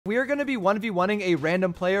We are going to be 1v1ing a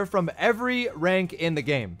random player from every rank in the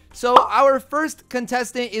game. So our first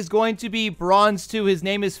contestant is going to be Bronze 2. His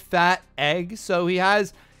name is Fat Egg. So he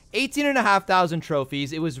has 18,500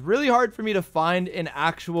 trophies. It was really hard for me to find an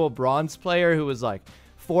actual bronze player who was like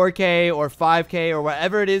 4K or 5K or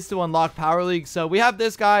whatever it is to unlock Power League. So we have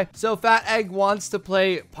this guy. So Fat Egg wants to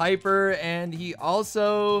play Piper, and he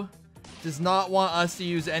also does not want us to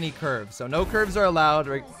use any curves. So no curves are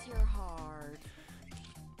allowed.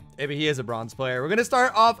 Maybe he is a bronze player. We're going to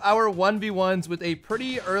start off our 1v1s with a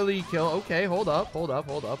pretty early kill. Okay, hold up.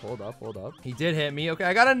 He did hit me. Okay,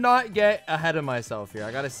 I got to not get ahead of myself here.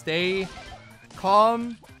 I got to stay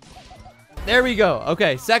calm. There we go.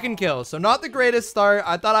 Okay, second kill. So not the greatest start.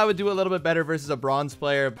 I thought I would do a little bit better versus a bronze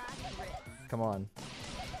player. Come on.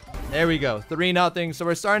 There we go. 3-0. So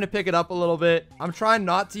we're starting to pick it up a little bit. I'm trying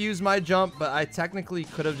not to use my jump, but I technically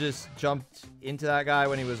could have just jumped into that guy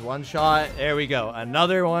when he was one shot. There we go.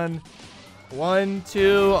 Another one. 1,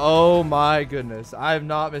 2. Oh my goodness. I have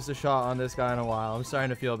not missed a shot on this guy in a while. I'm starting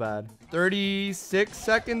to feel bad. 36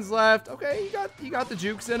 seconds left. Okay, he got the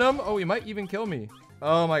jukes in him. Oh, he might even kill me.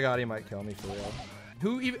 Oh my god, he might kill me for real.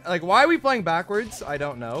 Who even, like, why are we playing backwards? I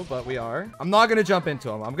don't know, but we are. I'm not gonna jump into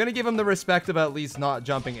him. I'm gonna give him the respect of at least not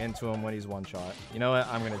jumping into him when he's one shot. You know what?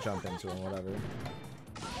 I'm gonna jump into him, whatever.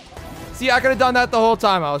 See, I could have done that the whole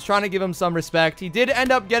time. I was trying to give him some respect. He did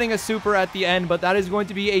end up getting a super at the end, but that is going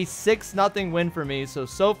to be a 6-0 win for me.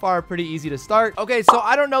 So far, pretty easy to start. Okay, so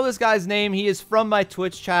I don't know this guy's name. He is from my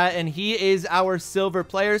Twitch chat, and he is our silver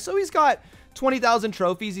player. So he's got 20,000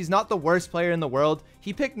 trophies. He's not the worst player in the world.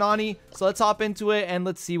 He picked Nani, so let's hop into it and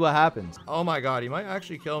let's see what happens. Oh my god, he might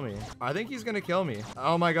actually kill me. I think he's gonna kill me.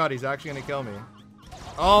 Oh my god, he's actually gonna kill me.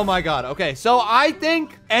 Oh my god. Okay, so I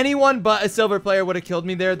think anyone but a silver player would have killed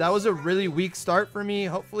me there. That was a really weak start for me.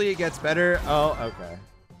 Hopefully it gets better. Oh, okay.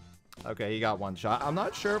 Okay, he got one shot. I'm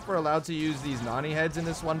not sure if we're allowed to use these Nani heads in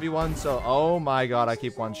this 1v1. So, oh my god, I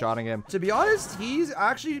keep one-shotting him. To be honest, he's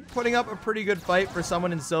actually putting up a pretty good fight for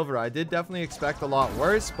someone in silver. I did definitely expect a lot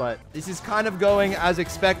worse, but this is kind of going as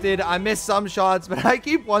expected. I missed some shots, but I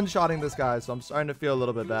keep one-shotting this guy, so I'm starting to feel a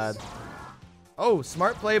little bit bad. Oh,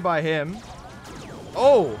 smart play by him.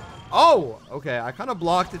 Oh, okay. I kind of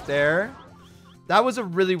blocked it there. That was a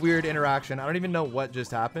really weird interaction. I don't even know what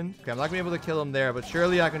just happened. Okay, I'm not gonna be able to kill him there, but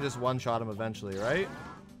surely I can just one-shot him eventually, right?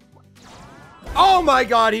 Oh my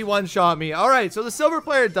god, he one-shot me. All right, so the silver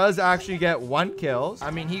player does actually get 1 kill.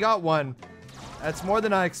 I mean, he got 1. That's more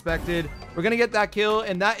than I expected. We're gonna get that kill,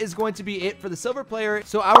 and that is going to be it for the silver player.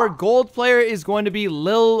 So our gold player is going to be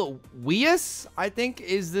Lil Weus, I think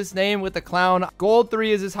is this name with the clown. Gold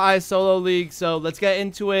 3 is his highest solo league, so let's get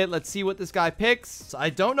into it. Let's see what this guy picks. So I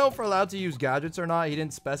don't know if we're allowed to use gadgets or not. He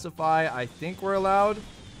didn't specify. I think we're allowed.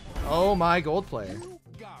 Oh my, gold player.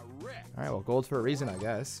 All right, well, gold for a reason, I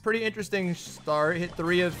guess. Pretty interesting start. Hit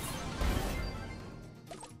 3 of...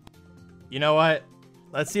 You know what?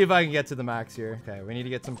 Let's see if I can get to the max here. Okay, we need to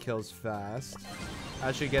get some kills fast.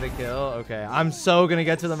 I should get a kill. Okay, I'm so gonna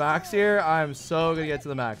get to the max here. I'm so gonna get to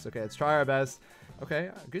the max. Okay, let's try our best. Okay,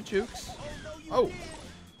 good jukes. Oh.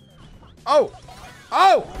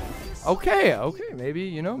 Okay, maybe,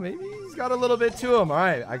 you know, maybe he's got a little bit to him. All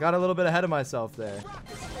right, I got a little bit ahead of myself there.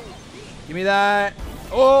 Give me that.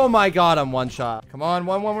 Oh my god, I'm one shot. Come on,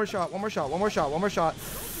 one more shot.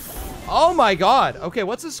 Oh my god. Okay,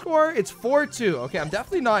 what's the score? It's 4-2. Okay, I'm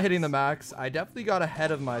definitely not hitting the max. I definitely got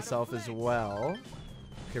ahead of myself as well.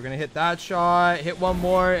 Okay, we're gonna hit that shot, hit one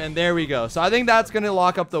more, and there we go. So I think that's gonna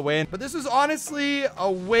lock up the win. But this is honestly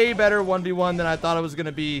a way better 1v1 than I thought it was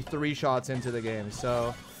gonna be 3 shots into the game.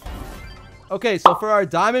 So okay, so for our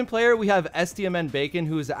diamond player, we have STMN Bacon,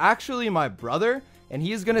 who is actually my brother, and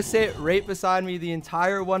he is gonna sit right beside me the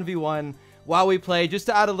entire 1v1 while we play, just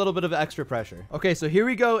to add a little bit of extra pressure. Okay, so here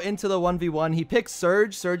we go into the 1v1. He picks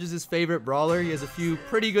Surge. Surge is his favorite brawler. He has a few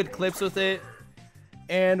pretty good clips with it.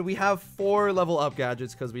 And we have 4 level up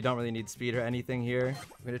gadgets because we don't really need speed or anything here.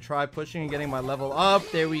 I'm going to try pushing and getting my level up.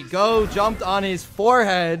 There we go. Jumped on his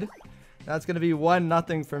forehead. That's going to be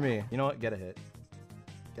 1-0 for me. You know what? Get a hit.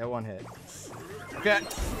 Get 1 hit. Okay.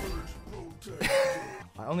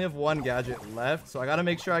 I only have 1 gadget left, so I got to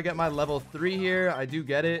make sure I get my level 3 here. I do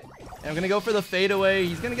get it. And I'm going to go for the fadeaway.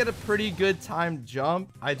 He's going to get a pretty good timed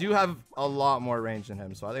jump. I do have a lot more range than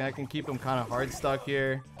him, so I think I can keep him kind of hard stuck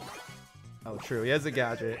here. Oh, true. He has a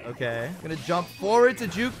gadget. Okay. I'm going to jump forward to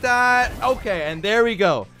juke that. Okay, and there we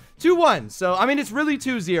go. 2-1. So, I mean, it's really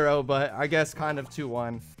 2-0, but I guess kind of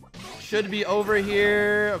 2-1. Should be over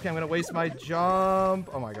here. Okay, I'm going to waste my jump.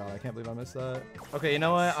 Oh my god, I can't believe I missed that. Okay, you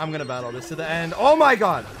know what? I'm going to battle this to the end. Oh my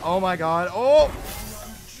god. Oh my god. Oh.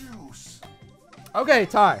 Okay,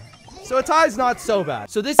 tie. So a tie is not so bad.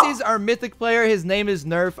 So this is our mythic player. His name is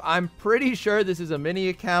Nerf. I'm pretty sure this is a mini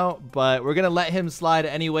account, but we're going to let him slide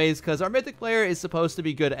anyways because our mythic player is supposed to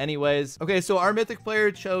be good anyways. Okay, so our mythic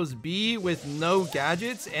player chose B with no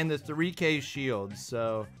gadgets and the 3K shield.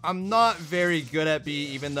 So I'm not very good at B,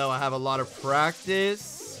 even though I have a lot of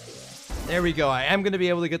practice. There we go. I am going to be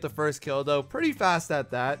able to get the first kill, though. Pretty fast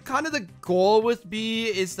at that. Kind of the goal with B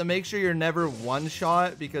is to make sure you're never one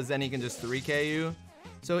shot, because then he can just 3K you.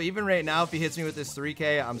 So even right now, if he hits me with this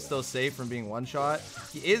 3K, I'm still safe from being one shot.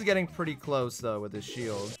 He is getting pretty close, though, with his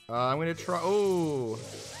shield. I'm going to try. Oh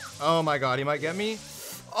my God. He might get me.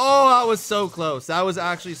 Oh, that was so close. That was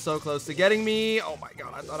actually so close to getting me. Oh my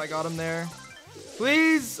God. I thought I got him there.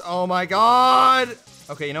 Please. Oh my God.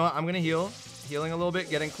 Okay, you know what? I'm going to heal. Healing a little bit,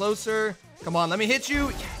 getting closer. Come on, let me hit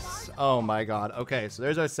you. Yes. Oh my God. Okay, so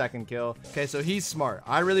there's our second kill. Okay, so he's smart.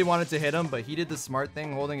 I really wanted to hit him, but he did the smart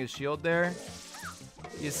thing holding his shield there.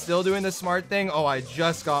 He's still doing the smart thing. Oh, I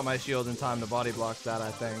just got my shield in time to body block that,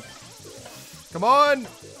 I think. Come on.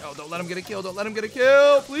 Oh, don't let him get a kill. Don't let him get a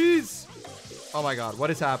kill, please. Oh my God, what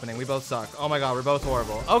is happening? We both suck. Oh my God, we're both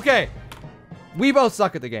horrible. Okay. We both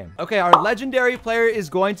suck at the game. Okay, our legendary player is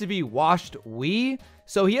going to be Washed Wee.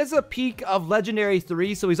 So he has a peak of legendary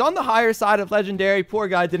 3. So he's on the higher side of legendary. Poor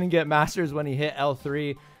guy didn't get masters when he hit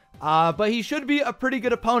L3. But he should be a pretty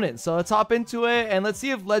good opponent. So let's hop into it and let's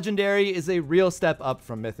see if legendary is a real step up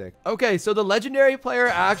from mythic. Okay, so the legendary player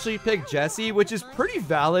actually picked Jesse, which is pretty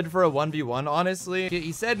valid for a 1v1, honestly.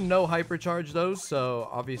 He said no hypercharge though. So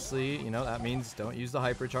obviously, you know, that means don't use the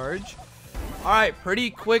hypercharge. All right, pretty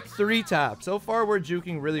quick 3-tap. So far, we're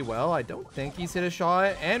juking really well. I don't think he's hit a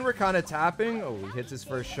shot, and we're kind of tapping. Oh, he hits his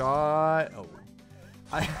first shot. Oh,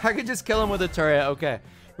 I could just kill him with a turret. Okay,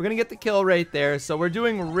 we're going to get the kill right there. So we're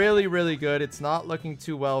doing really, really good. It's not looking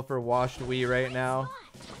too well for Washed Wee right now.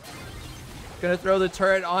 Gonna throw the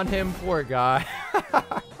turret on him. Poor guy.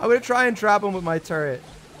 I'm going to try and trap him with my turret.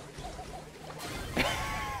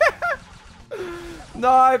 No,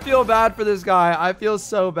 I feel bad for this guy. I feel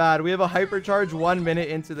so bad. We have a hypercharge 1 minute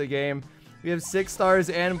into the game. We have 6 stars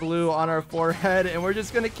and blue on our forehead, and we're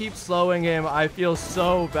just going to keep slowing him. I feel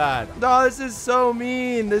so bad. No, this is so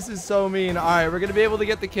mean. This is so mean. All right, we're going to be able to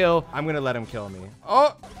get the kill. I'm going to let him kill me.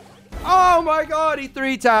 Oh my God. He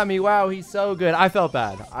 3-tapped me. Wow, he's so good. I felt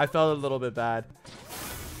bad. I felt a little bit bad.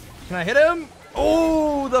 Can I hit him?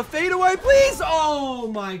 Oh, the fadeaway, please. Oh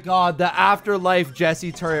my God, the afterlife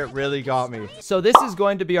Jesse turret really got me. So this is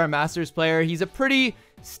going to be our Masters player. He's a pretty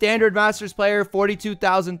standard Masters player,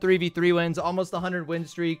 42,000 3v3 wins, almost 100 win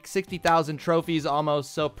streak, 60,000 trophies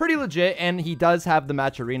almost. So pretty legit, and he does have the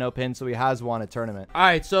Matcherino pin, so he has won a tournament. All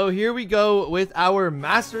right, so here we go with our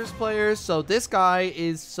Masters players. So this guy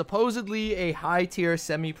is supposedly a high tier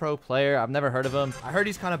semi-pro player. I've never heard of him. I heard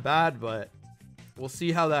he's kind of bad, but we'll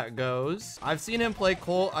see how that goes. I've seen him play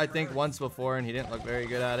Colt, I think, once before, and he didn't look very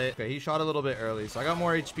good at it. Okay, he shot a little bit early, so I got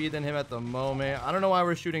more HP than him at the moment. I don't know why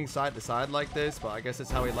we're shooting side to side like this, but I guess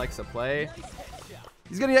it's how he likes to play.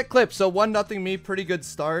 He's gonna get clipped, so 1-0 me. Pretty good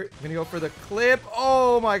start. I'm gonna go for the clip.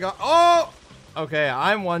 Oh my God. Oh! Okay,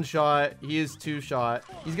 I'm 1 shot. He is 2 shot.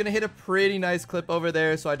 He's gonna hit a pretty nice clip over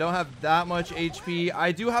there, so I don't have that much HP.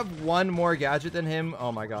 I do have 1 more gadget than him.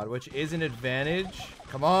 Oh my God, which is an advantage.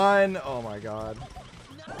 Come on. Oh my God.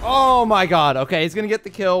 Oh my God. Okay, he's gonna get the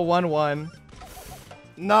kill. 1-1.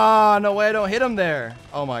 Nah, no way. I don't hit him there.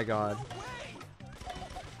 Oh my God.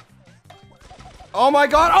 Oh my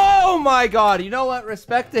God. Oh my God. You know what?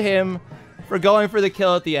 Respect to him for going for the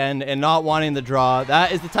kill at the end and not wanting the draw.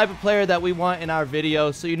 That is the type of player that we want in our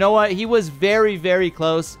video. So you know what? He was very, very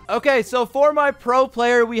close. Okay, so for my pro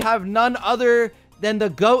player, we have none other than the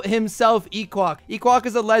GOAT himself, Equok. Equok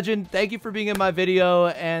is a legend. Thank you for being in my video,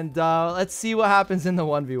 and let's see what happens in the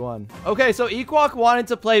 1v1. Okay, so Equok wanted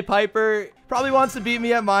to play Piper. Probably wants to beat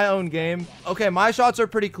me at my own game. Okay, my shots are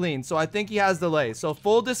pretty clean, so I think he has delay. So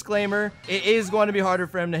full disclaimer, it is going to be harder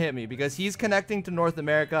for him to hit me because he's connecting to North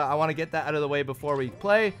America. I want to get that out of the way before we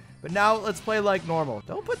play. But now let's play like normal.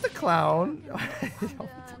 Don't put the clown. Don't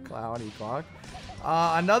put the clown, Equok.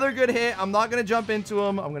 Another good hit. I'm not going to jump into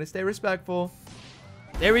him. I'm going to stay respectful.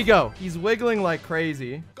 There we go. He's wiggling like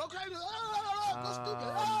crazy.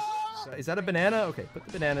 Is that a banana? Okay, put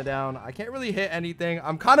the banana down. I can't really hit anything.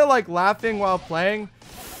 I'm kind of like laughing while playing.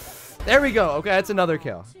 There we go. Okay, that's another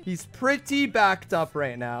kill. He's pretty backed up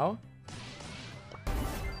right now. All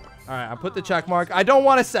right, I put the check mark. I don't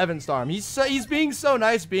want to 7-star him. He's being so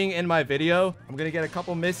nice being in my video. I'm going to get a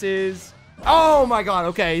couple misses. Oh my God.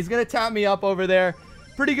 Okay, he's going to tap me up over there.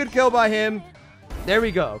 Pretty good kill by him. There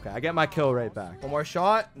we go. Okay, I get my kill right back. One more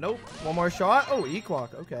shot. Nope. One more shot. Oh,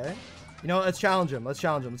 Equok. Okay. You know, let's challenge him. Let's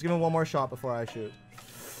challenge him. Let's give him one more shot before I shoot.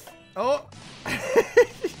 Oh.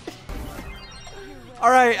 All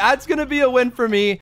right, that's going to be a win for me.